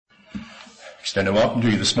Extend a welcome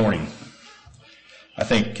to you this morning. I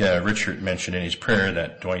think Richard mentioned in his prayer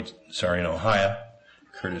that Dwight's are in Ohio,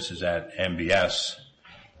 Curtis is at MBS,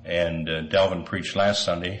 and Delvin preached last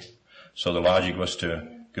Sunday, so the logic was to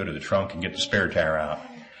go to the trunk and get the spare tire out.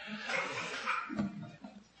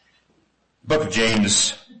 Book of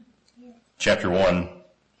James, chapter 1,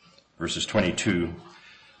 verses 22.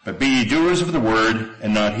 But be ye doers of the word,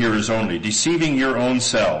 and not hearers only, deceiving your own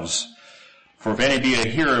selves. For if any be a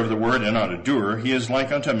hearer of the word and not a doer, he is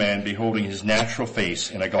like unto a man beholding his natural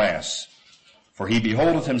face in a glass. For he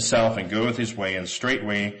beholdeth himself and goeth his way, and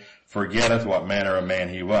straightway forgetteth what manner of man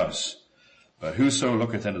he was. But whoso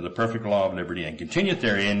looketh into the perfect law of liberty and continueth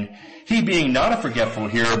therein, he being not a forgetful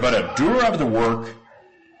hearer, but a doer of the work,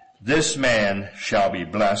 this man shall be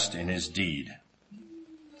blessed in his deed.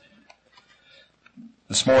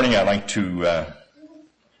 This morning I'd like to,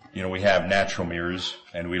 we have natural mirrors,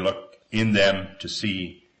 and we look in them to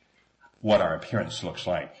see what our appearance looks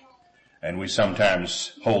like. And we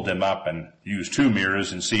sometimes hold them up and use two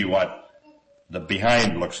mirrors and see what the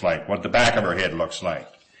behind looks like, what the back of our head looks like.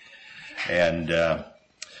 And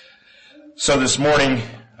so this morning,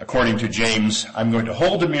 according to James, I'm going to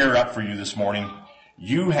hold the mirror up for you this morning.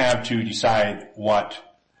 You have to decide what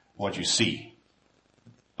you see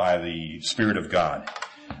by the Spirit of God.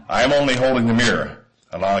 I'm only holding the mirror.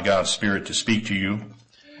 Allow God's Spirit to speak to you.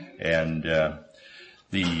 And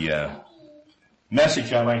the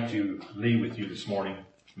message I'd like to leave with you this morning,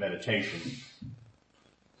 meditation.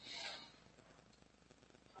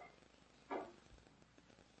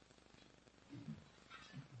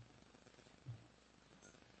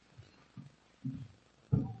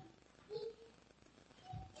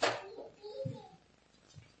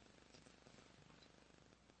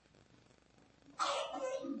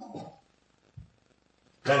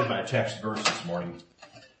 That is my text verse this morning.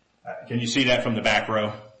 Can you see that from the back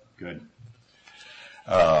row? Good.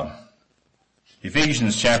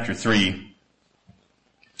 Ephesians chapter 3,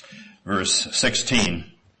 verse 16.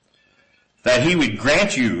 That he would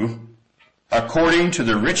grant you, according to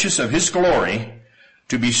the riches of his glory,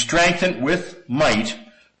 to be strengthened with might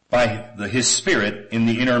by his Spirit in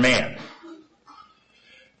the inner man.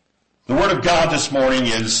 The Word of God this morning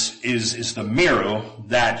is the mirror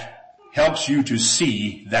that helps you to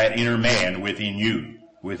see that inner man within you.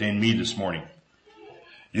 Within me this morning.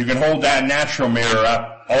 You can hold that natural mirror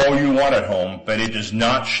up all you want at home, but it does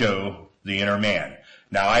not show the inner man.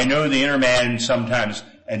 Now I know the inner man sometimes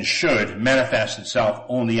and should manifest itself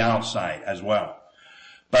on the outside as well.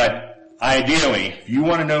 But ideally, if you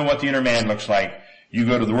want to know what the inner man looks like, you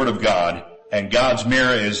go to the Word of God, and God's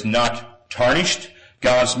mirror is not tarnished,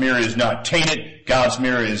 God's mirror is not tainted, God's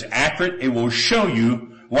mirror is accurate. It will show you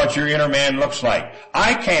what your inner man looks like.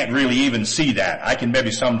 I can't really even see that. I can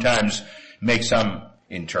maybe sometimes make some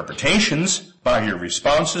interpretations by your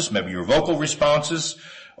responses, maybe your vocal responses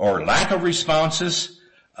or lack of responses.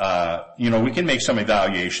 We can make some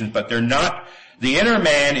evaluations, but they're not. The inner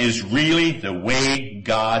man is really the way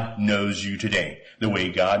God knows you today, the way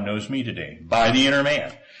God knows me today, by the inner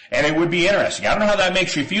man. And it would be interesting. I don't know how that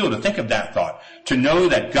makes you feel to think of that thought, to know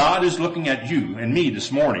that God is looking at you and me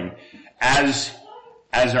this morning as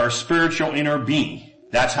our spiritual inner being.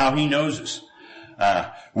 That's how he knows us.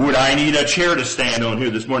 Would I need a chair to stand on here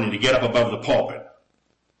this morning to get up above the pulpit?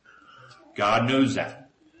 God knows that.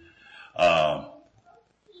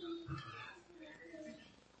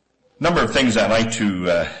 Number of things I'd like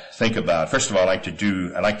to think about. First of all, I'd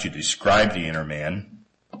like to describe the inner man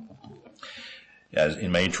as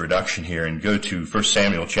in my introduction here, and go to 1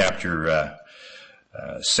 Samuel chapter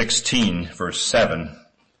 16, verse 7.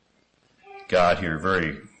 God here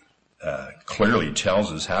very clearly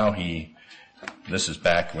tells us how this is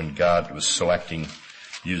back when God was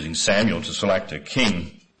using Samuel to select a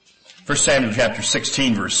king. 1 Samuel chapter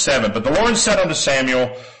 16 verse 7, But the Lord said unto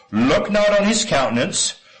Samuel, Look not on his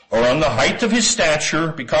countenance, or on the height of his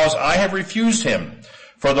stature, because I have refused him.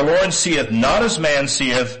 For the Lord seeth not as man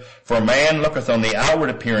seeth, for man looketh on the outward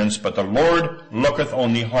appearance, but the Lord looketh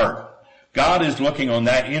on the heart. God is looking on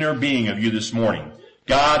that inner being of you this morning.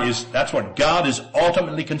 That's what God is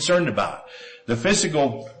ultimately concerned about. The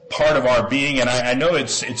physical part of our being, and I know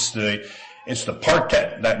it's the part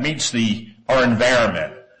that meets our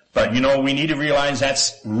environment. But we need to realize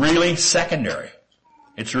that's really secondary.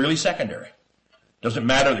 It's really secondary. Doesn't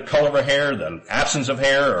matter the color of our hair, the absence of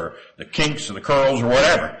hair, or the kinks or the curls or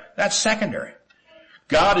whatever. That's secondary.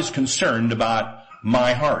 God is concerned about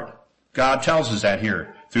my heart. God tells us that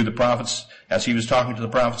here through the prophets, as he was talking to the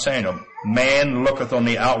prophet Samuel. Man looketh on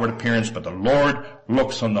the outward appearance, but the Lord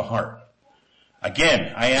looks on the heart.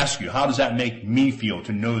 Again, I ask you, how does that make me feel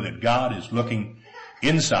to know that God is looking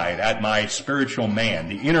inside, at my spiritual man,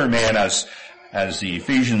 the inner man, as the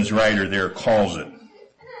Ephesians writer there calls it.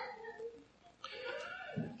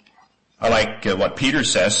 I like what Peter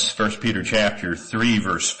says, 1 Peter chapter 3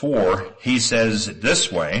 verse 4. He says it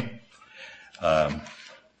this way, 1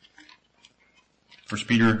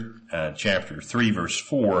 Peter chapter 3 verse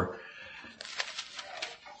 4,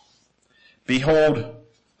 behold,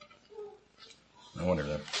 I wonder if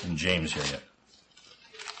that's in James here yet.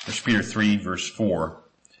 1 Peter 3 verse 4,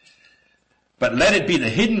 but let it be the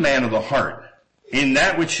hidden man of the heart, in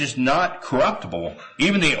that which is not corruptible,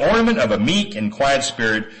 even the ornament of a meek and quiet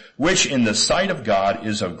spirit, which in the sight of God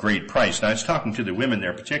is of great price. Now it's talking to the women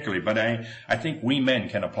there particularly, but I think we men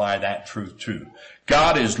can apply that truth too.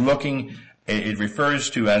 God is looking, it refers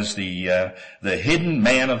to as the hidden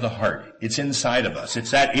man of the heart. It's inside of us.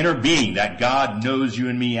 It's that inner being that God knows you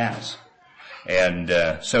and me as. And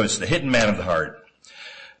so it's the hidden man of the heart.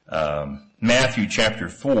 Matthew chapter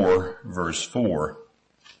 4 verse 4.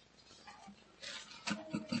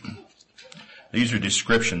 These are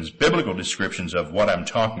descriptions, biblical descriptions of what I'm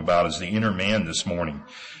talking about as the inner man this morning.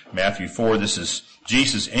 Matthew 4, this is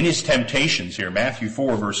Jesus in his temptations here. Matthew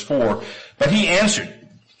 4 verse 4. But he answered,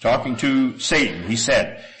 talking to Satan, he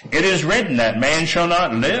said, it is written that man shall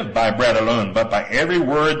not live by bread alone, but by every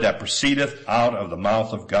word that proceedeth out of the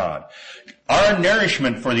mouth of God. Our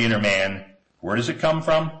nourishment for the inner man, where does it come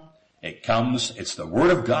from? It's the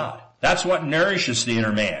word of God. That's what nourishes the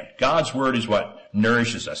inner man. God's word is what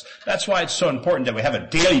nourishes us. That's why it's so important that we have a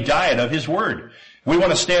daily diet of his word. We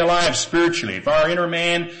want to stay alive spiritually. If our inner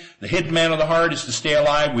man, the hidden man of the heart, is to stay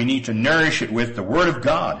alive, we need to nourish it with the word of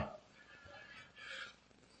God.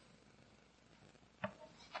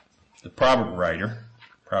 The proverb writer,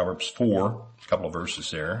 Proverbs 4, a couple of verses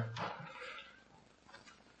there,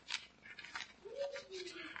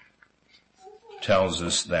 tells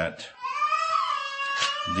us that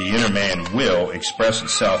the inner man will express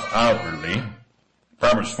itself outwardly.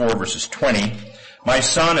 Proverbs 4 verses 20. My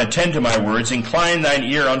son, attend to my words, incline thine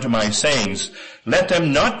ear unto my sayings. Let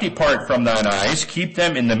them not depart from thine eyes, keep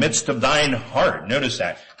them in the midst of thine heart. Notice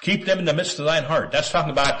that. Keep them in the midst of thine heart. That's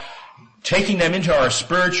talking about taking them into our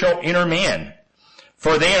spiritual inner man.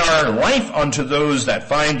 For they are life unto those that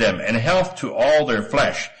find them, and health to all their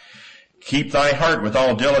flesh. Keep thy heart with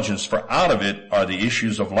all diligence, for out of it are the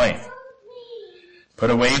issues of life.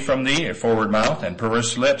 Put away from thee a forward mouth and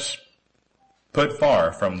perverse lips. Put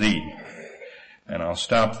far from thee. And I'll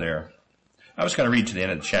stop there. I was going to read to the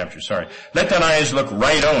end of the chapter, sorry. Let thine eyes look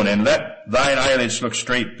right on, and let thine eyelids look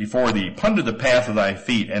straight before thee. Ponder the path of thy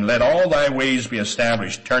feet, and let all thy ways be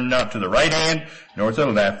established. Turn not to the right hand, nor to the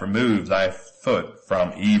left. Remove thy foot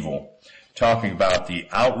from evil. Talking about the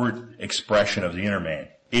outward expression of the inner man.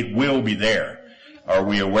 It will be there. Are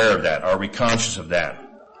we aware of that? Are we conscious of that?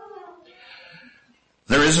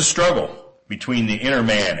 There is a struggle between the inner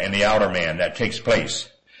man and the outer man that takes place.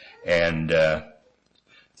 And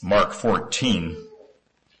Mark 14,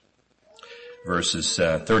 verses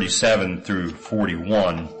 37 through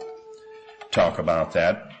 41 talk about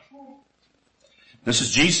that. This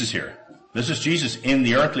is Jesus here. This is Jesus in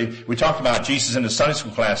the earthly. We talked about Jesus in the Sunday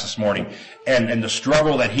school class this morning and the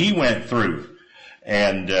struggle that he went through.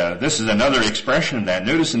 And this is another expression of that.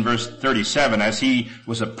 Notice in verse 37, as he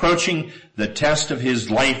was approaching the test of his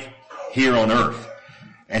life here on earth.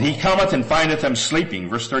 And he cometh and findeth them sleeping,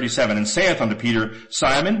 verse 37, and saith unto Peter,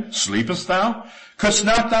 Simon, sleepest thou? Couldst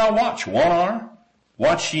not thou watch 1 hour?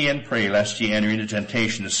 Watch ye and pray, lest ye enter into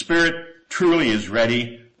temptation. The spirit truly is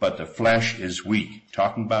ready, but the flesh is weak.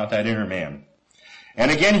 Talking about that inner man.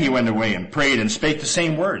 And again he went away and prayed and spake the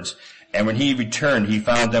same words. And when he returned, he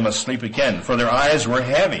found them asleep again, for their eyes were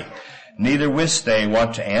heavy. Neither wist they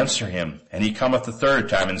what to answer him. And he cometh the third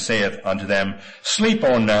time and saith unto them, Sleep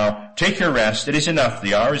on now, take your rest, it is enough,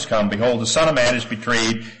 the hour is come. Behold, the Son of Man is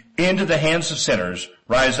betrayed into the hands of sinners.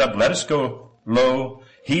 Rise up, let us go. Lo,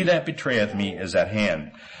 he that betrayeth me is at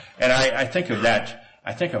hand. And I think of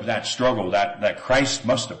that struggle that Christ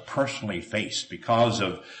must have personally faced because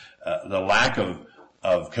of the lack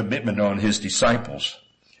of commitment on his disciples.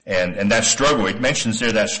 And that struggle, it mentions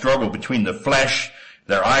there that struggle between the flesh.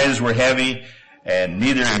 Their eyes were heavy, and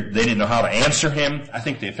they didn't know how to answer him. I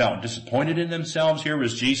think they felt disappointed in themselves. Here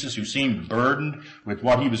was Jesus who seemed burdened with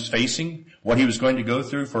what he was facing, what he was going to go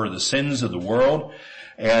through for the sins of the world.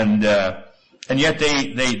 And yet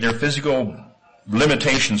their physical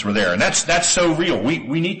limitations were there. And that's so real.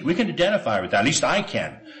 We can identify with that. At least I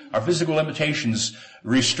can. Our physical limitations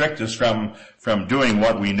restrict us from doing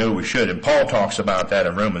what we know we should. And Paul talks about that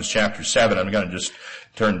in Romans chapter 7. I'm going to just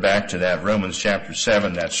turn back to that, Romans chapter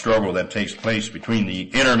 7, that struggle that takes place between the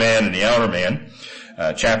inner man and the outer man.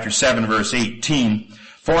 chapter 7, verse 18.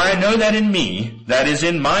 For I know that in me, that is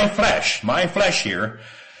in my flesh here,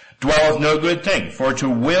 dwelleth no good thing. For to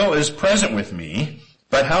will is present with me,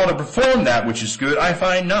 but how to perform that which is good I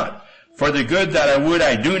find not. For the good that I would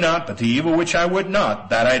I do not, but the evil which I would not,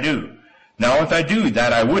 that I do. Now if I do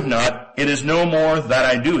that I would not, it is no more that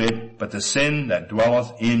I do it, but the sin that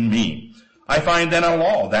dwelleth in me. I find then a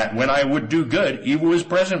law, that when I would do good, evil is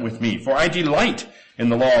present with me. For I delight in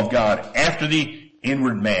the law of God after the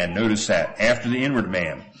inward man. Notice that, after the inward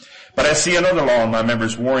man. But I see another law in my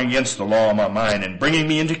members, warring against the law of my mind, and bringing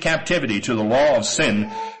me into captivity to the law of sin,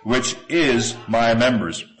 which is my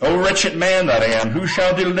members. O wretched man that I am, who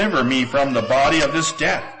shall deliver me from the body of this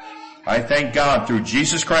death? I thank God through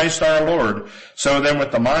Jesus Christ our Lord. So then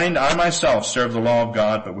with the mind I myself serve the law of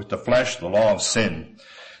God, but with the flesh the law of sin.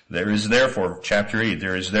 There is therefore, chapter 8,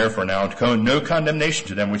 there is therefore now no condemnation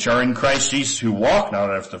to them which are in Christ Jesus, who walk not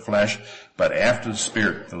after the flesh, but after the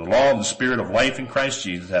Spirit. For the law of the Spirit of life in Christ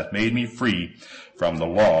Jesus hath made me free from the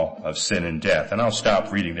law of sin and death. And I'll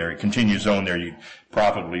stop reading there. It continues on there. You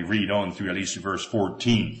probably read on through at least verse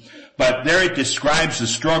 14. But there it describes the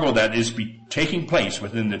struggle that is taking place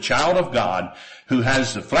within the child of God who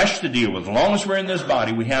has the flesh to deal with. As long as we're in this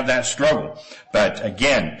body, we have that struggle. But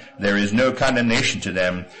again, there is no condemnation to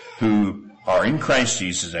them who are in Christ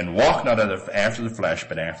Jesus and walk not after the flesh,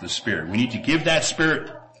 but after the Spirit. We need to give that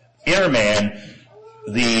Spirit, inner man,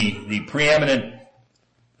 the preeminent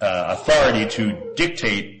authority to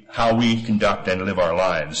dictate how we conduct and live our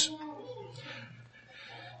lives.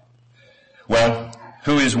 Well,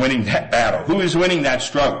 who is winning that battle? Who is winning that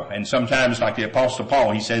struggle? And sometimes, like the Apostle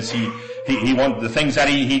Paul, he says he wants the things that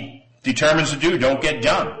he determines to do don't get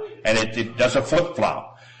done. And it does a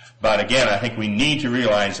flip-flop. But again, I think we need to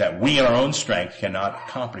realize that we in our own strength cannot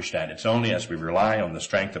accomplish that. It's only as we rely on the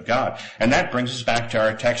strength of God. And that brings us back to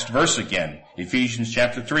our text verse again. Ephesians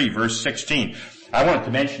chapter 3, verse 16. I wanted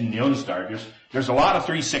to mention in the OnStar, there's a lot of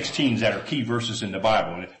 3:16s that are key verses in the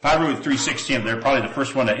Bible. And if I wrote 3:16, they're probably the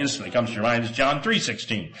first one that instantly comes to your mind is John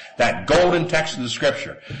 3:16, that golden text of the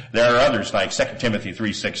Scripture. There are others like 2 Timothy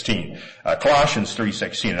 3:16, Colossians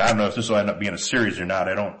 3:16. And I don't know if this will end up being a series or not.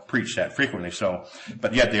 I don't preach that frequently, so,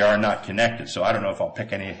 but yet they are not connected. So I don't know if I'll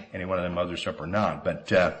pick any one of them others up or not. But,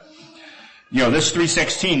 this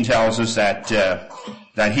 3:16 tells us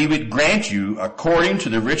that he would grant you, according to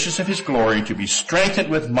the riches of his glory, to be strengthened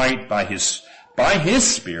with might by his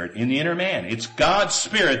Spirit in the inner man. It's God's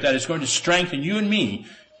Spirit that is going to strengthen you and me,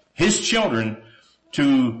 his children,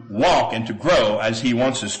 to walk and to grow as he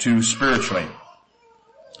wants us to spiritually.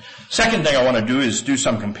 Second thing I want to do is do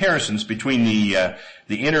some comparisons between the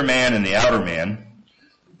inner man and the outer man.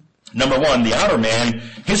 Number one, the outer man,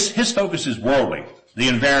 his focus is worldly, the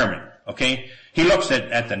environment. Okay, he looks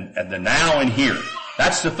at the now and here.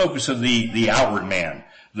 That's the focus of the outward man,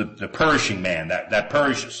 the perishing man that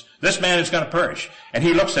perishes. This man is going to perish, and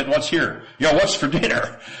he looks at what's here. What's for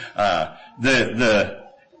dinner?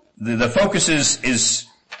 The focus is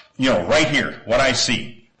right here, what I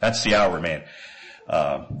see. That's the outward man.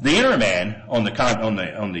 The inner man, on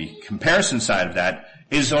the comparison side of that,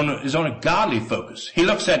 is on a godly focus. He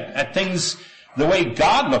looks at things the way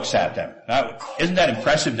God looks at them. Now, isn't that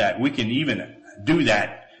impressive that we can even do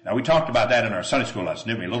that? Now, we talked about that in our Sunday school lesson,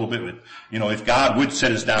 didn't we? A little bit with, if God would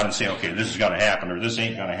sit us down and say, okay, this is going to happen or this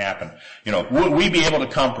ain't going to happen, would we be able to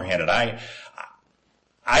comprehend it?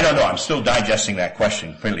 I don't know. I'm still digesting that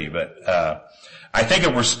question clearly, but I think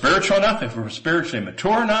if we're spiritual enough, if we're spiritually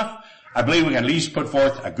mature enough, I believe we can at least put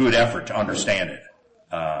forth a good effort to understand it.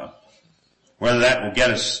 Whether that will get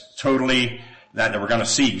us totally, that we're going to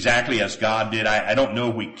see exactly as God did, I don't know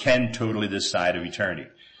if we can totally this side of eternity.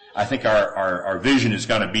 I think our vision is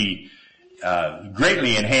going to be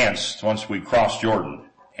greatly enhanced once we cross Jordan,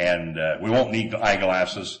 and we won't need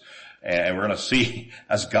eyeglasses, and we're going to see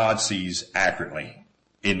as God sees accurately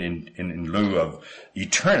in lieu of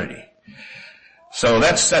eternity. So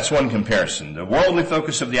that's one comparison. The worldly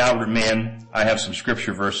focus of the outward man, I have some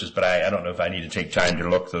scripture verses, but I don't know if I need to take time to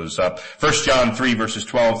look those up. 1 John 3 verses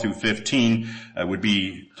 12 through 15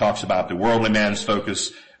 talks about the worldly man's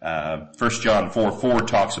focus. 1 John 4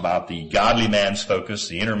 talks about the godly man's focus,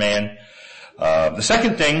 the inner man. The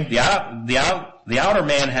second thing, the outer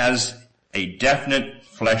man has a definite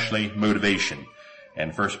fleshly motivation.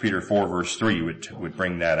 And 1 Peter 4 verse 3 would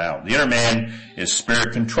bring that out. The inner man is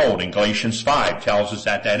spirit controlled. In Galatians 5 tells us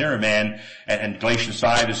that inner man, and Galatians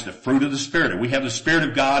 5 is the fruit of the Spirit. If we have the Spirit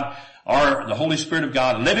of God, the Holy Spirit of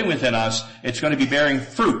God living within us, it's going to be bearing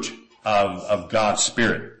fruit of God's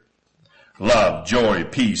Spirit. Love, joy,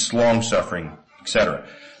 peace, long-suffering, etc.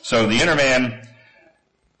 So the inner man,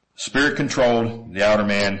 spirit controlled, the outer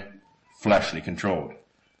man, fleshly controlled.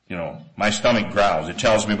 My stomach growls. It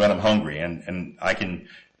tells me when I'm hungry, and I can,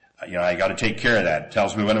 I got to take care of that. It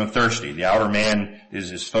tells me when I'm thirsty. The outer man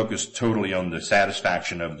is focused totally on the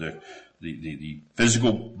satisfaction of the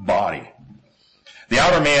physical body. The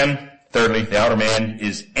outer man, thirdly, the outer man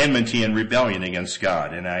is enmity and rebellion against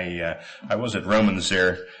God. And I was at Romans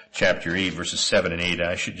there, chapter 8, verses 7 and 8.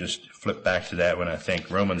 I should just flip back to that when I think.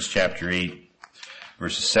 Romans chapter 8,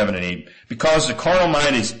 verses 7 and 8. Because the carnal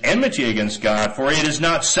mind is enmity against God, for it is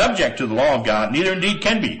not subject to the law of God, neither indeed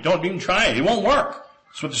can be. Don't even try it. It won't work.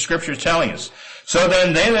 That's what the scripture is telling us. So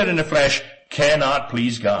then they that in the flesh cannot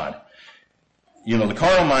please God. The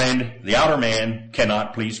carnal mind, the outer man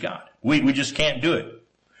cannot please God. We just can't do it.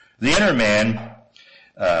 The inner man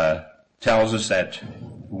tells us that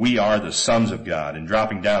we are the sons of God. And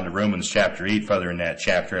dropping down to Romans chapter 8, further in that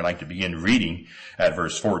chapter, I'd like to begin reading at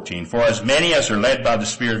verse 14. For as many as are led by the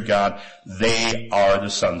Spirit of God, they are the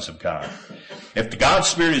sons of God. If God's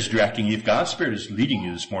Spirit is directing you, if God's Spirit is leading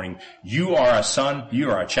you this morning, you are a son, you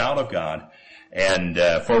are a child of God. And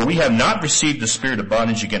for we have not received the spirit of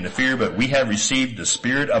bondage again to fear, but we have received the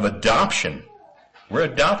spirit of adoption. We're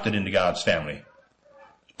adopted into God's family.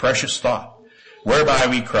 Precious thought. Whereby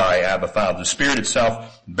we cry, Abba, Father. The Spirit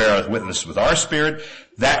itself beareth witness with our spirit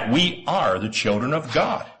that we are the children of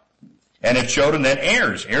God. And if children, then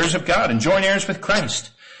heirs, heirs of God, and joint heirs with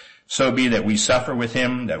Christ. So be that we suffer with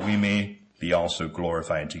him, that we may be also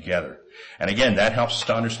glorified together. And again, that helps us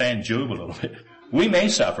to understand Job a little bit. We may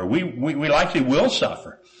suffer. We likely will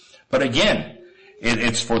suffer. But again,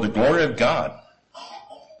 it's for the glory of God.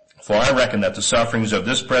 For I reckon that the sufferings of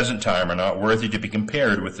this present time are not worthy to be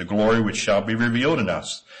compared with the glory which shall be revealed in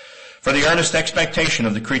us. For the earnest expectation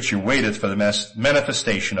of the creature waiteth for the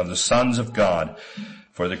manifestation of the sons of God.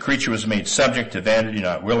 For the creature was made subject to vanity,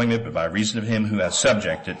 not willingly, but by reason of him who hath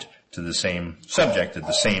subjected the same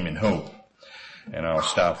in hope. And I'll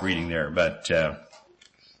stop reading there. But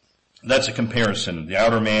that's a comparison. The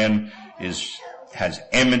outer man has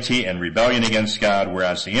enmity and rebellion against God,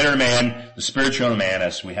 whereas the inner man, the spiritual man,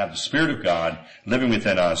 as we have the Spirit of God living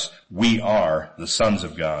within us, we are the sons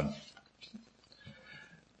of God.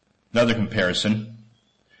 Another comparison,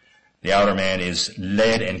 the outer man is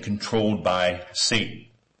led and controlled by Satan,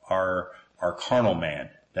 our carnal man.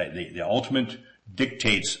 The ultimate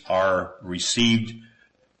dictates are received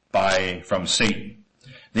from Satan.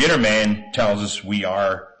 The inner man tells us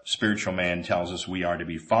spiritual man tells us we are to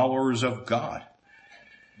be followers of God.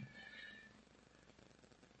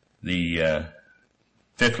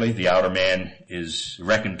 Fifthly, the outer man is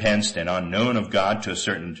recompensed and unknown of God to a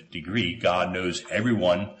certain degree. God knows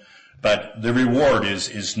everyone, but the reward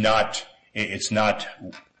is not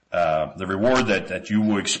the reward that you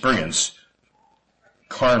will experience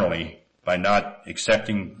carnally by not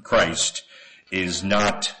accepting Christ is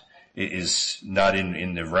not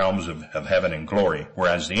in the realms of heaven and glory.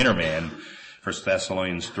 Whereas the inner man, 1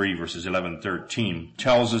 Thessalonians 3 verses 11-13,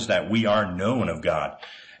 tells us that we are known of God.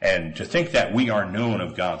 And to think that we are known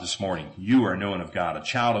of God this morning, you are known of God, a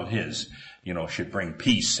child of his, should bring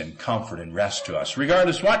peace and comfort and rest to us,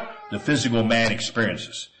 regardless what the physical man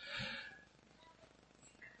experiences.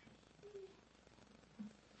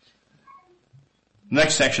 The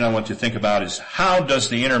next section I want to think about is, how does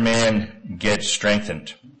the inner man get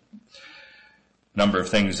strengthened? Number of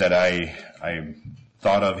things that I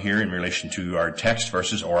thought of here in relation to our text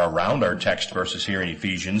verses, or around our text verses here in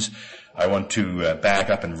Ephesians. I want to back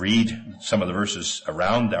up and read some of the verses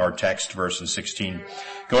around our text, verse 16.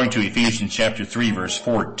 Going to Ephesians chapter 3, verse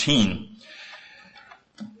 14.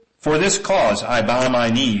 For this cause I bow my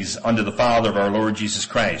knees unto the Father of our Lord Jesus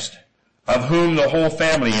Christ, of whom the whole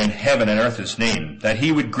family in heaven and earth is named, that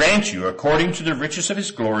he would grant you, according to the riches of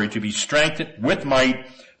his glory, to be strengthened with might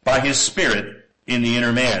by his Spirit in the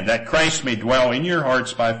inner man, that Christ may dwell in your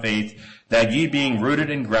hearts by faith, that ye being rooted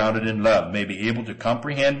and grounded in love may be able to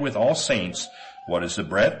comprehend with all saints what is the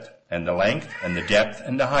breadth and the length and the depth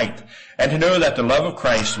and the height, and to know that the love of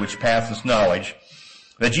Christ which passeth knowledge,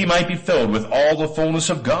 that ye might be filled with all the fullness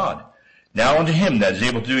of God. Now unto him that is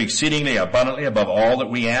able to do exceedingly abundantly above all that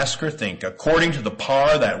we ask or think, according to the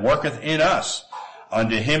power that worketh in us,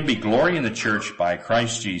 unto him be glory in the church by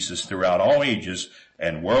Christ Jesus throughout all ages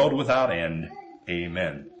and world without end.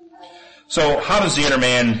 Amen. So how does the inner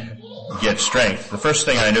man get strength? The first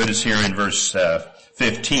thing I notice here in verse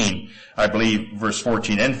 15, I believe verse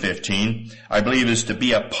 14 and 15, I believe is to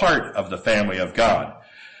be a part of the family of God.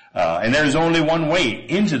 And there is only one way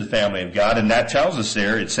into the family of God, and that tells us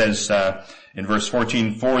there, it says in verse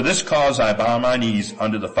 14, for this cause I bow my knees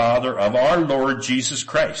unto the Father of our Lord Jesus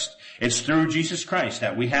Christ. It's through Jesus Christ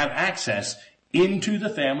that we have access into the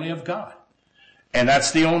family of God. And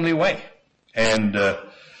that's the only way. And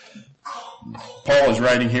Paul is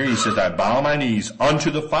writing here, he says, I bow my knees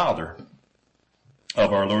unto the Father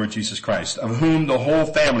of our Lord Jesus Christ, of whom the whole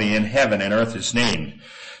family in heaven and earth is named.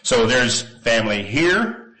 So there's family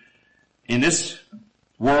here in this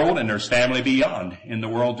world, and there's family beyond in the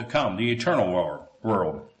world to come, the eternal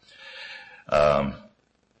world.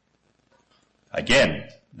 Again,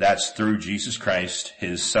 that's through Jesus Christ,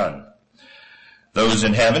 his Son. Those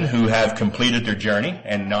in heaven who have completed their journey,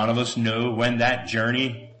 and none of us know when that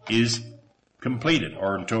journey is completed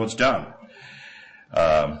or until it's done.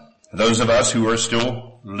 Those of us who are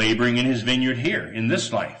still laboring in his vineyard here in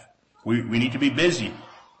this life, we need to be busy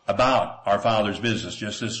about our Father's business,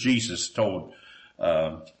 just as Jesus told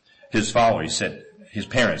his followers, his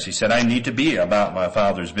parents. He said, I need to be about my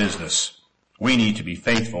Father's business. We need to be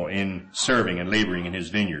faithful in serving and laboring in his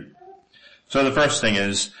vineyard. So the first thing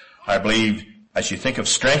is, I believe, as you think of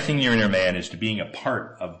strengthening your inner man, is to being a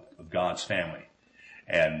part of God's family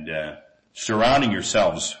and surrounding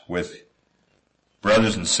yourselves with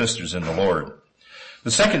brothers and sisters in the Lord.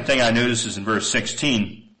 The second thing I notice is in verse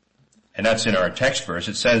 16, and that's in our text verse.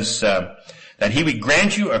 It says that he would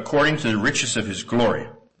grant you according to the riches of his glory.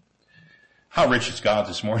 How rich is God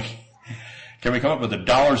this morning? Can we come up with a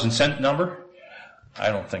dollars and cent number? I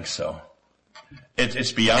don't think so.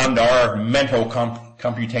 It's beyond our mental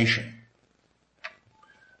computation.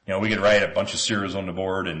 You know, we could write a bunch of zeros on the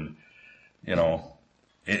board and, you know,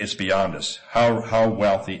 it's beyond us. How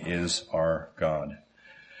wealthy is our God?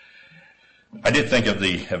 I did think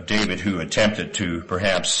of David, who attempted to,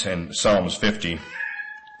 perhaps in Psalms 50,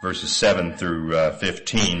 verses 7 through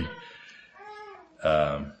 15,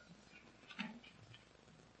 I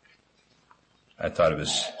thought it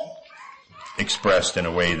was expressed in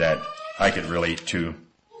a way that I could relate to.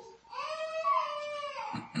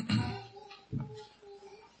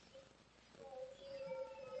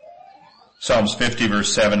 Psalms 50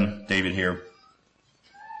 verse 7, David here,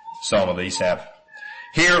 Psalm of Asaph.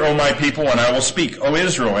 Hear, O my people, and I will speak, O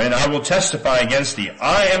Israel, and I will testify against thee.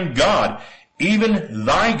 I am God, even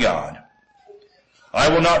thy God. I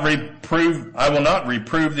will not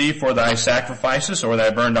reprove thee for thy sacrifices or thy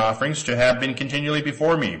burnt offerings to have been continually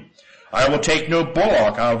before me. I will take no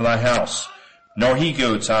bullock out of thy house, nor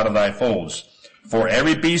he-goats out of thy folds. For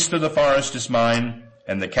every beast of the forest is mine,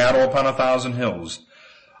 and the cattle upon 1,000 hills.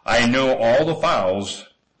 I know all the fowls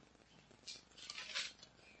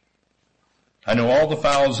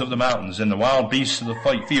of the mountains, and the wild beasts of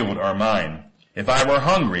the field are mine. If I were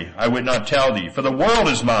hungry, I would not tell thee, for the world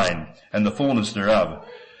is mine, and the fullness thereof.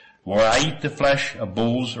 Will I eat the flesh of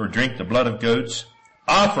bulls, or drink the blood of goats?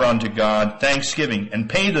 Offer unto God thanksgiving, and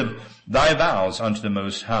pay thy vows unto the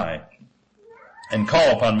Most High. And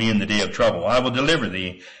call upon me in the day of trouble. I will deliver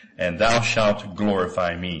thee, and thou shalt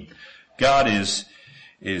glorify me. God is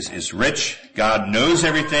rich. God knows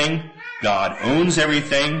everything. God owns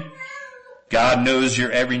everything. God knows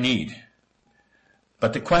your every need.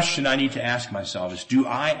 But the question I need to ask myself is, do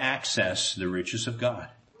I access the riches of God?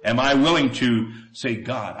 Am I willing to say,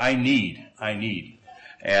 God, I need.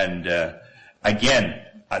 And again,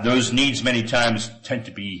 those needs many times tend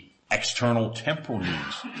to be external temporal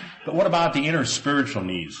needs. But what about the inner spiritual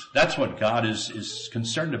needs? That's what God is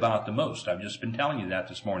concerned about the most. I've just been telling you that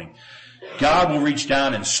this morning. God will reach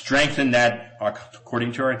down and strengthen that,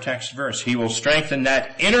 according to our text verse. He will strengthen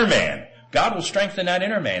that inner man. God will strengthen that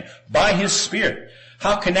inner man by his Spirit.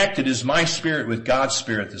 How connected is my spirit with God's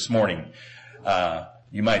Spirit this morning?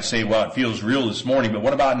 You might say, well, it feels real this morning, but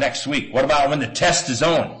what about next week? What about when the test is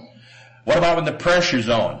on? What about when the pressure's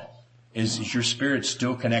on? Is your spirit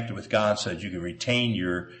still connected with God so that you can retain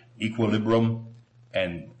your equilibrium?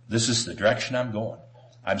 And this is the direction I'm going.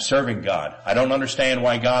 I'm serving God. I don't understand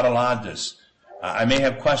why God allowed this. I may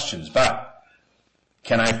have questions, but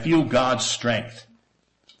can I feel God's strength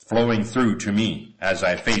flowing through to me as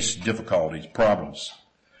I face difficulties, problems?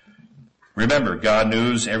 Remember, God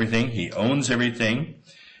knows everything. He owns everything.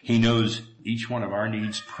 He knows each one of our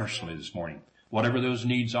needs personally this morning. Whatever those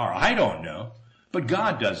needs are. I don't know, but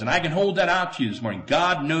God does, and I can hold that out to you this morning.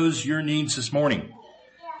 God knows your needs this morning.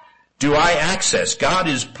 Do I access? God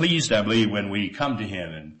is pleased, I believe, when we come to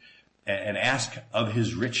him and ask of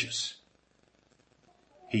his riches.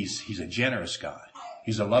 He's a generous God.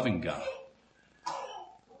 He's a loving God.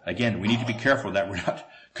 Again, we need to be careful that we're not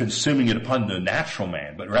consuming it upon the natural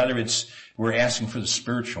man, but rather we're asking for the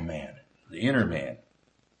spiritual man, the inner man.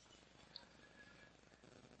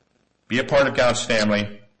 Be a part of God's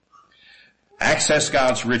family. Access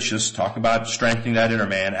God's riches. Talk about strengthening that inner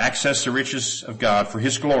man. Access the riches of God for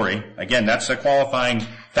his glory. Again, that's a qualifying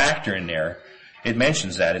factor in there. It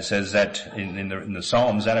mentions that. It says that in the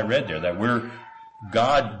Psalms that I read there, that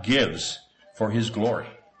God gives for His glory.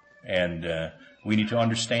 And we need to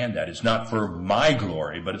understand that. It's not for my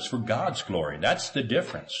glory, but it's for God's glory. That's the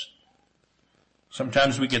difference.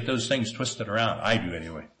 Sometimes we get those things twisted around. I do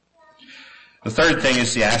anyway. The third thing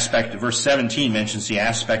is the aspect of verse 17 mentions the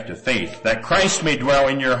aspect of faith. That Christ may dwell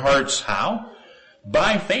in your hearts. How?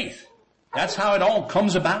 By faith. That's how it all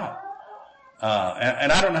comes about.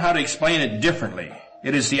 And I don't know how to explain it differently.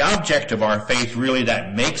 It is the object of our faith really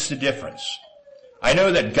that makes the difference. I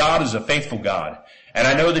know that God is a faithful God. And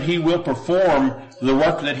I know that He will perform the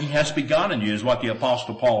work that He has begun in you, is what the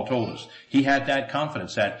Apostle Paul told us. He had that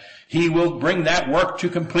confidence that He will bring that work to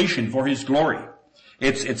completion for His glory.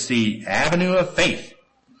 It's the avenue of faith.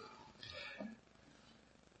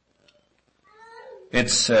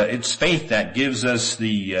 It's faith that gives us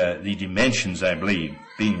the dimensions, I believe,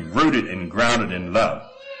 being rooted and grounded in love.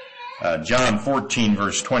 John 14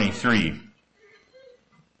 verse 23.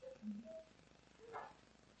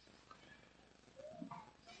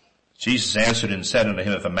 Jesus answered and said unto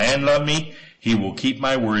him, If a man love me, he will keep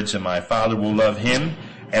my words, and my Father will love him,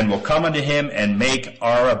 and will come unto him and make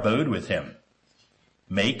our abode with him.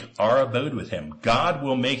 Make our abode with him. God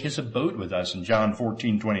will make His abode with us in John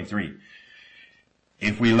 14:23.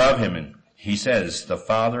 If we love Him, and He says, the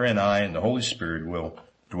Father and I and the Holy Spirit will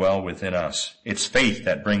dwell within us. It's faith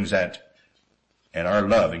that brings that, and our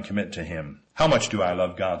love and commit to Him. How much do I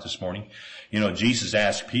love God this morning? You know, Jesus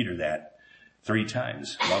asked Peter that 3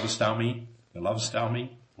 times. Lovest thou me? Lovest thou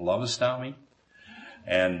me? Lovest thou me?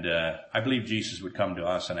 And I believe Jesus would come to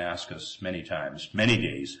us and ask us many times, many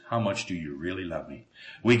days, how much do you really love me?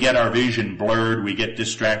 We get our vision blurred. We get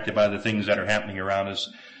distracted by the things that are happening around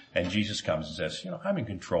us. And Jesus comes and says, I'm in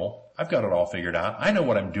control. I've got it all figured out. I know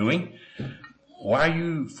what I'm doing. Why are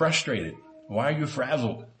you frustrated? Why are you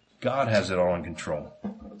frazzled? God has it all in control.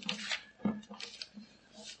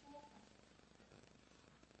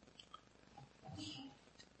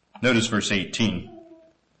 Notice verse 18.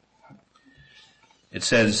 It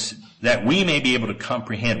says, that we may be able to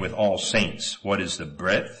comprehend with all saints what is the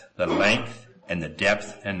breadth, the length, and the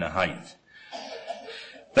depth, and the height.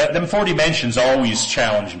 Them 4 dimensions always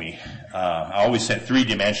challenge me. I always said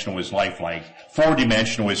 3-dimensional is lifelike.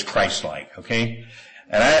 4-dimensional is Christ-like, okay?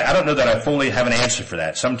 And I don't know that I fully have an answer for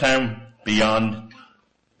that. Sometime beyond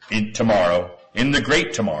tomorrow, in the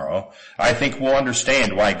great tomorrow, I think we'll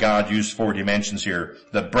understand why God used 4 dimensions here,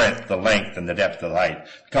 the breadth, the length, and the depth of the height.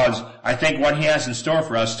 Because I think what He has in store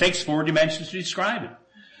for us takes 4 dimensions to describe it.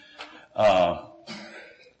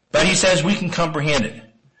 But He says we can comprehend it.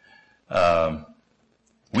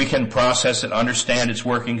 We can process it, understand its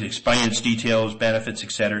workings, explain its details, benefits,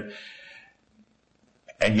 etc.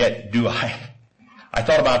 And yet, I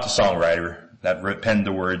thought about the songwriter that penned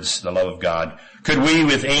the words, the love of God. Could we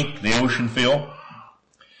with ink the ocean fill?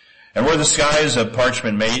 And were the skies of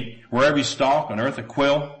parchment made? Were every stalk on earth a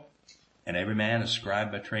quill? And every man a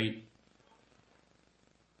scribe by trade?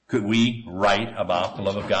 Could we write about the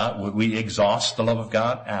love of God? Would we exhaust the love of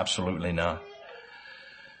God? Absolutely not.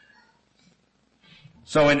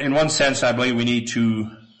 So in one sense, I believe we need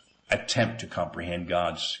to attempt to comprehend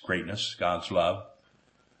God's greatness, God's love.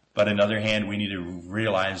 But on the other hand, we need to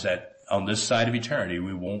realize that on this side of eternity,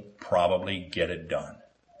 we won't probably get it done.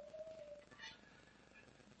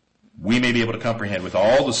 We may be able to comprehend with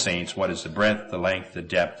all the saints what is the breadth, the length, the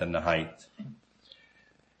depth, and the height.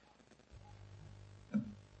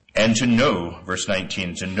 And to know, verse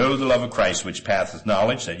 19, to know the love of Christ which passeth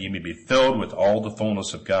knowledge, that ye may be filled with all the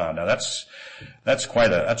fullness of God. Now that's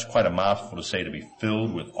quite a mouthful to say, to be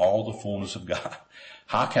filled with all the fullness of God.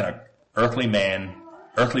 How can an earthly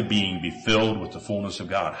being be filled with the fullness of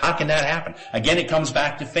God? How can that happen? Again, it comes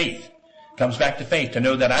back to faith. It comes back to faith, to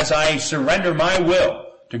know that as I surrender my will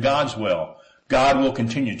to God's will, God will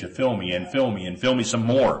continue to fill me and fill me and fill me some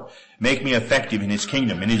more. Make me effective in His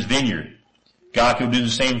kingdom, in His vineyard. God will do the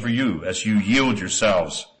same for you as you yield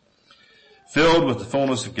yourselves. Filled with the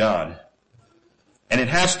fullness of God. And it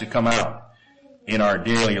has to come out in our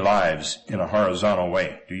daily lives in a horizontal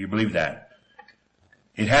way. Do you believe that?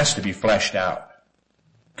 It has to be fleshed out.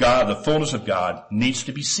 God, the fullness of God, needs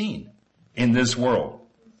to be seen in this world.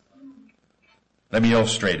 Let me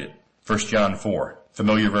illustrate it. 1 John 4,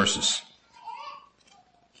 familiar verses.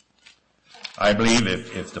 I believe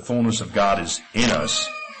if the fullness of God is in us,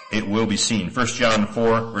 it will be seen. 1 John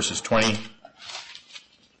 4, verses 20.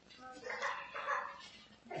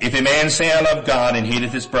 If a man say, I love God, and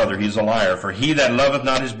hateth his brother, he is a liar. For he that loveth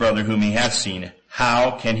not his brother whom he hath seen,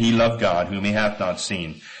 how can he love God whom he hath not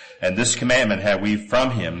seen? And this commandment have we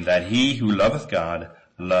from him, that he who loveth God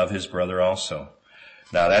love his brother also.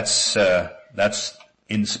 Now that's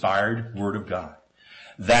inspired word of God.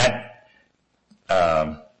 That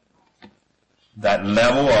that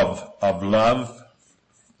level of love,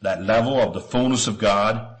 that level of the fullness of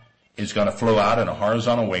God is going to flow out in a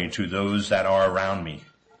horizontal way to those that are around me.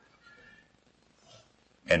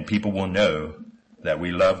 And people will know that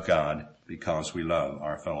we love God because we love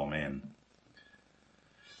our fellow man.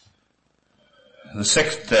 The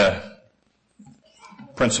sixth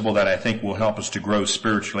principle that I think will help us to grow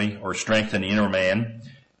spiritually or strengthen the inner man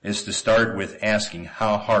is to start with asking,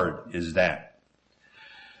 how hard is that?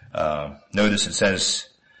 Notice it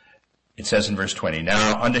says in verse 20,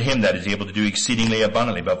 now unto him that is able to do exceedingly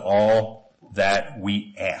abundantly above all that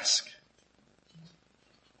we ask.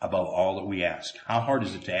 Above all that we ask. How hard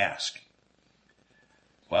is it to ask?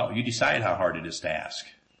 Well, you decide how hard it is to ask.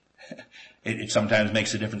 It sometimes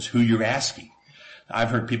makes a difference who you're asking. I've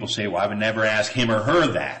heard people say, well, I would never ask him or her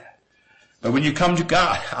that. But when you come to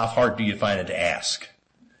God, how hard do you find it to ask?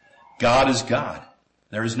 God is God.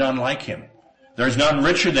 There is none like him. There is none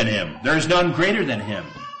richer than him. There is none greater than him.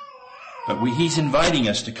 But he's inviting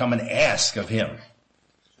us to come and ask of him.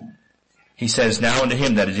 He says, now unto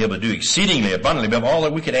him that is able to do exceedingly abundantly above all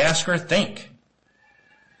that we could ask or think.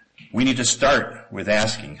 We need to start with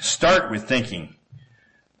asking. Start with thinking.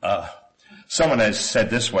 Someone has said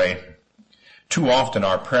this way, too often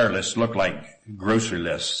our prayer lists look like grocery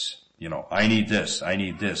lists. You know, I need this, I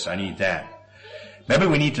need this, I need that. Maybe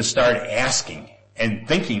we need to start asking and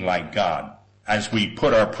thinking like God as we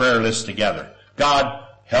put our prayer list together. God,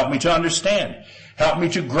 help me to understand. Help me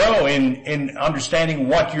to grow in understanding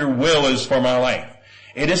what your will is for my life.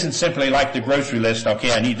 It isn't simply like the grocery list.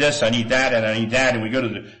 Okay, I need this, I need that, and I need that, and we go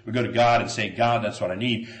to God and say, God, that's what I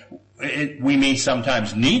need. We may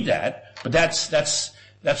sometimes need that, but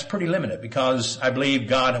that's pretty limited, because I believe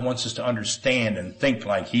God wants us to understand and think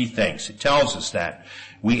like he thinks. It tells us that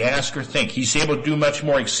we ask or think. He's able to do much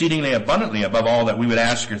more exceedingly abundantly above all that we would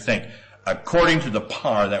ask or think, according to the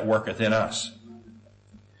power that worketh in us.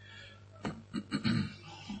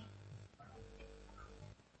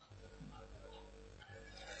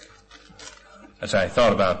 As I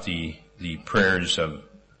thought about the prayers of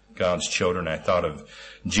God's children, I thought of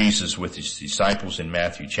Jesus with his disciples in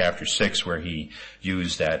Matthew chapter 6, where he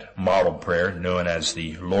used that model prayer known as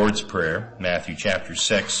the Lord's Prayer. Matthew chapter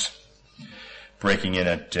 6, breaking in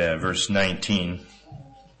at verse 9.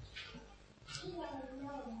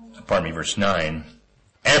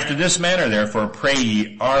 After this manner, therefore, pray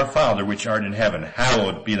ye, Our Father which art in heaven,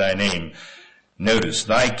 hallowed be thy name. Notice,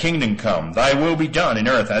 thy kingdom come, thy will be done in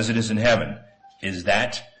earth as it is in heaven. Is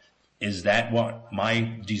that what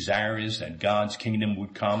my desire is? That God's kingdom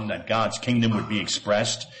would come, that God's kingdom would be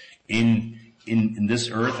expressed in this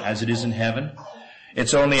earth as it is in heaven?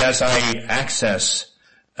 It's only as I access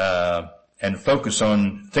and focus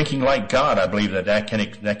on thinking like God, I believe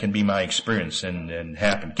that can be my experience and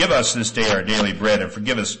happen. Give us this day our daily bread, and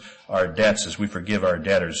forgive us our debts as we forgive our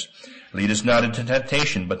debtors. Lead us not into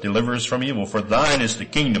temptation, but deliver us from evil. For thine is the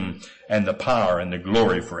kingdom and the power and the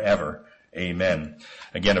glory forever. Amen.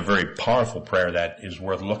 Again, a very powerful prayer that is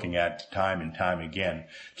worth looking at time and time again.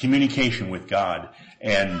 Communication with God.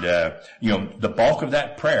 And, the bulk of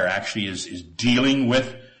that prayer actually is dealing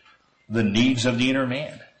with the needs of the inner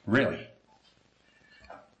man. Really.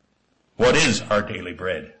 What is our daily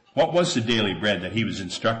bread? What was the daily bread that he was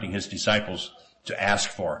instructing his disciples to ask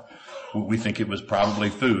for? We think it was probably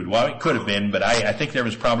food. Well, it could have been, but I think there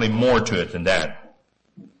was probably more to it than that.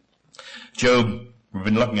 Job. We've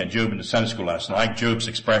been looking at Job in the Sunday school lesson. I like Job's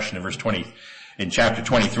expression in chapter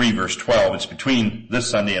 23, verse 12. It's between this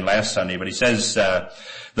Sunday and last Sunday, but he says, the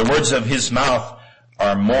words of his mouth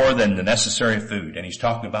are more than the necessary food. And he's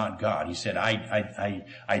talking about God. He said,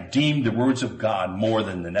 I deemed the words of God more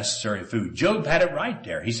than the necessary food. Job had it right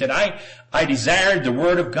there. He said, I desired the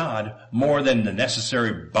word of God more than the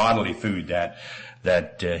necessary bodily food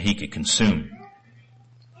that he could consume.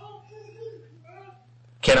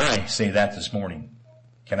 Can I say that this morning?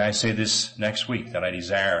 Can I say this next week, that I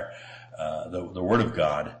desire the Word of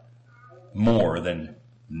God more than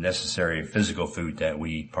necessary physical food that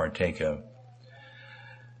we partake of?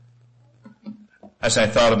 As I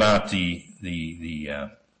thought about the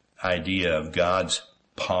idea of God's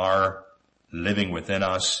power living within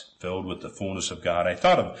us, filled with the fullness of God, I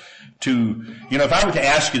thought if I were to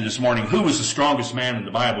ask you this morning, who was the strongest man in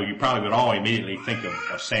the Bible, you probably would all immediately think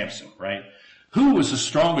of Samson, right? Who was the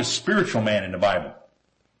strongest spiritual man in the Bible?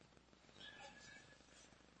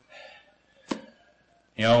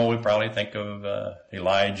 We probably think of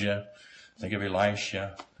Elijah, think of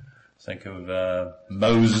Elisha, think of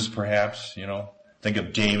Moses perhaps, think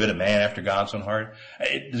of David, a man after God's own heart.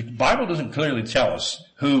 The Bible doesn't clearly tell us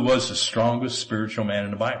who was the strongest spiritual man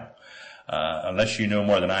in the Bible, unless you know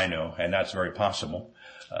more than I know, and that's very possible.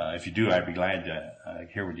 If you do, I'd be glad to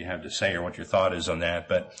hear what you have to say or what your thought is on that.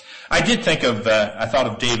 But I did think of, I thought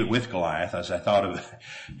of David with Goliath as I thought of,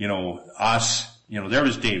 us. There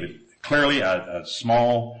was David, clearly a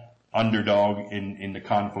small underdog in the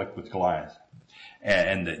conflict with Goliath.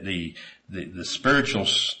 And the spiritual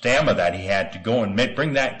stamina that he had to go and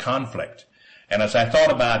bring that conflict. And as I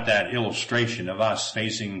thought about that illustration of us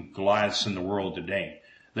facing Goliaths in the world today,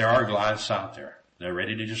 there are Goliaths out there. They're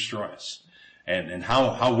ready to destroy us. And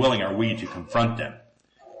how willing are we to confront them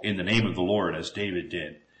in the name of the Lord as David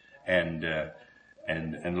did and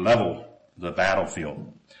level the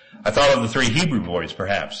battlefield. I thought of the 3 Hebrew boys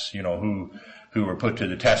perhaps, who were put to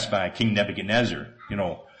the test by King Nebuchadnezzar,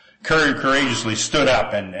 courageously stood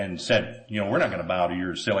up and said, we're not going to bow to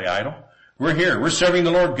your silly idol. We're here. We're serving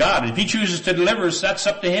the Lord God. If he chooses to deliver us, that's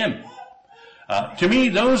up to him. To me,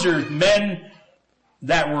 those are men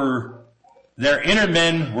their inner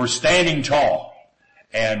men were standing tall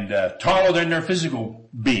and taller than their physical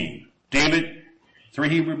being. David, 3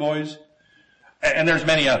 Hebrew boys, and there's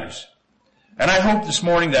many others. And I hope this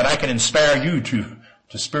morning that I can inspire you to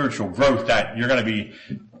spiritual growth, that you're going to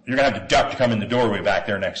have to duck to come in the doorway back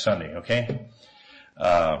there next Sunday, okay?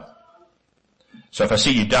 So if I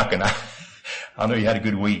see you ducking, I'll know you had a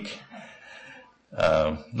good week.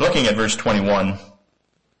 Looking at verse 21,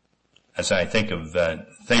 as I think of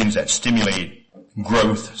things that stimulate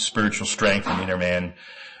growth, spiritual strength in the inner man,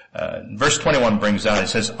 verse 21 brings out, it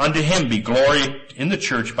says, "Unto him be glory in the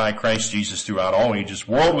church by Christ Jesus throughout all ages,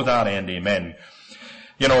 world without end, amen."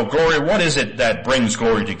 Glory, what is it that brings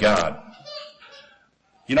glory to God?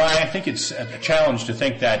 I think it's a challenge to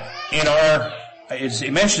think that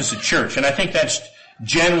it mentions the church, and I think that's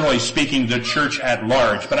generally speaking the church at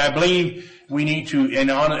large, but I believe we need to, in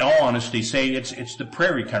all honesty, say it's the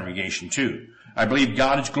prairie congregation too. I believe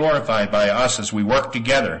God is glorified by us as we work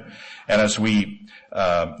together and as we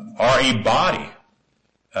are a body,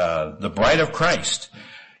 the bride of Christ.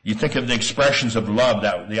 You think of the expressions of love,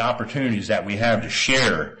 the opportunities that we have to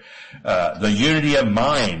share, the unity of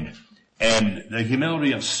mind, and the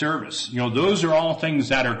humility of service. Those are all things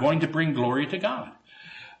that are going to bring glory to God.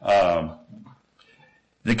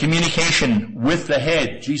 The communication with the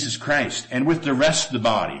head, Jesus Christ, and with the rest of the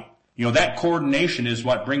body. That coordination is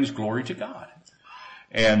what brings glory to God.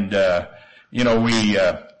 And,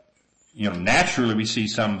 naturally we see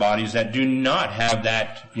some bodies that do not have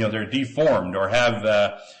that, they're deformed or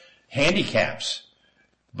have, handicaps.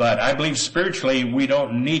 But I believe spiritually we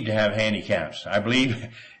don't need to have handicaps. I believe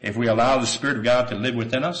if we allow the Spirit of God to live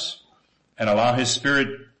within us and allow His Spirit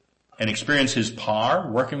and experience His power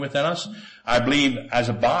working within us, I believe as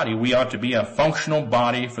a body we ought to be a functional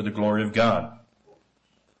body for the glory of God.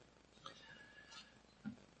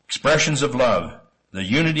 Expressions of love, the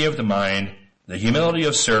unity of the mind, the humility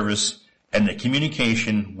of service, and the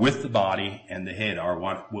communication with the body and the head are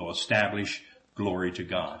what will establish glory to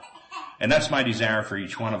God. And that's my desire for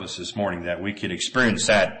each one of us this morning, that we can experience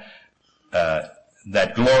that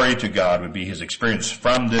glory to God would be His experience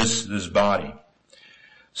from this body.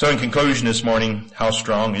 So in conclusion this morning, how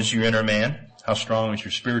strong is your inner man? How strong is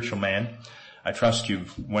your spiritual man? I trust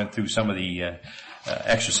you've went through some of the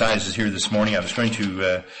exercises here this morning. I was going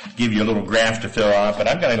to give you a little graph to fill out, but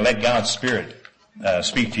I'm going to let God's Spirit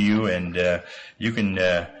speak to you, and you can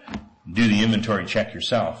do the inventory check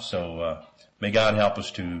yourself. So may God help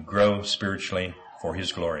us to grow spiritually for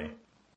His glory.